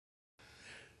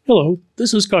Hello,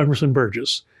 this is Congressman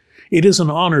Burgess. It is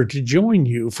an honor to join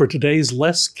you for today's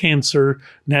Less Cancer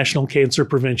National Cancer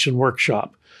Prevention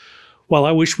Workshop. While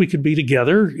I wish we could be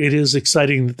together, it is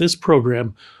exciting that this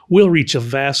program will reach a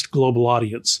vast global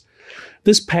audience.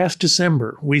 This past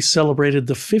December, we celebrated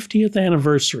the 50th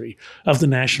anniversary of the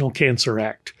National Cancer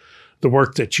Act. The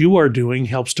work that you are doing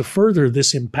helps to further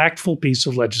this impactful piece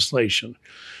of legislation.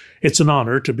 It's an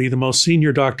honor to be the most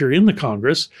senior doctor in the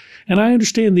Congress, and I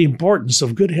understand the importance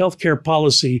of good healthcare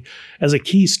policy as a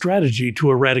key strategy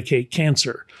to eradicate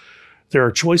cancer. There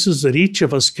are choices that each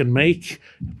of us can make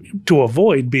to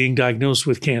avoid being diagnosed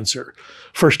with cancer.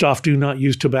 First off, do not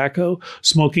use tobacco.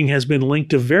 Smoking has been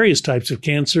linked to various types of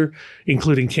cancer,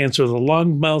 including cancer of the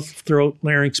lung, mouth, throat,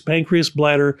 larynx, pancreas,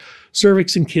 bladder,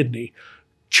 cervix, and kidney.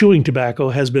 Chewing tobacco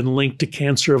has been linked to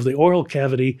cancer of the oral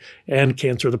cavity and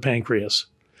cancer of the pancreas.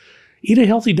 Eat a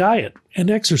healthy diet and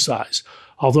exercise.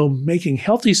 Although making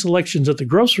healthy selections at the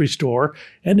grocery store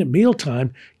and at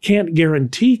mealtime can't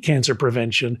guarantee cancer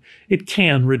prevention, it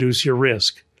can reduce your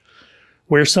risk.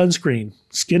 Wear sunscreen.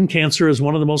 Skin cancer is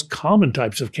one of the most common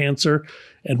types of cancer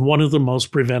and one of the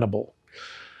most preventable.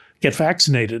 Get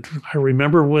vaccinated. I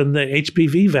remember when the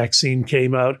HPV vaccine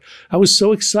came out, I was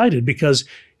so excited because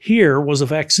here was a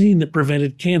vaccine that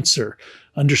prevented cancer.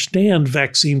 Understand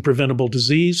vaccine preventable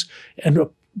disease and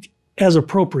as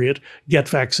appropriate, get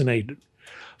vaccinated.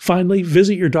 Finally,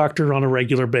 visit your doctor on a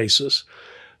regular basis.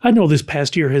 I know this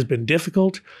past year has been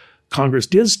difficult. Congress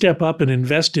did step up and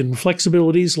invest in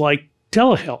flexibilities like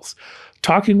telehealth.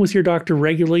 Talking with your doctor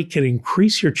regularly can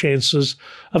increase your chances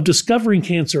of discovering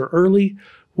cancer early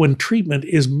when treatment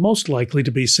is most likely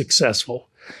to be successful.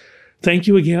 Thank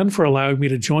you again for allowing me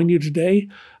to join you today.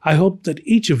 I hope that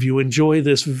each of you enjoy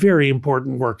this very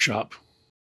important workshop.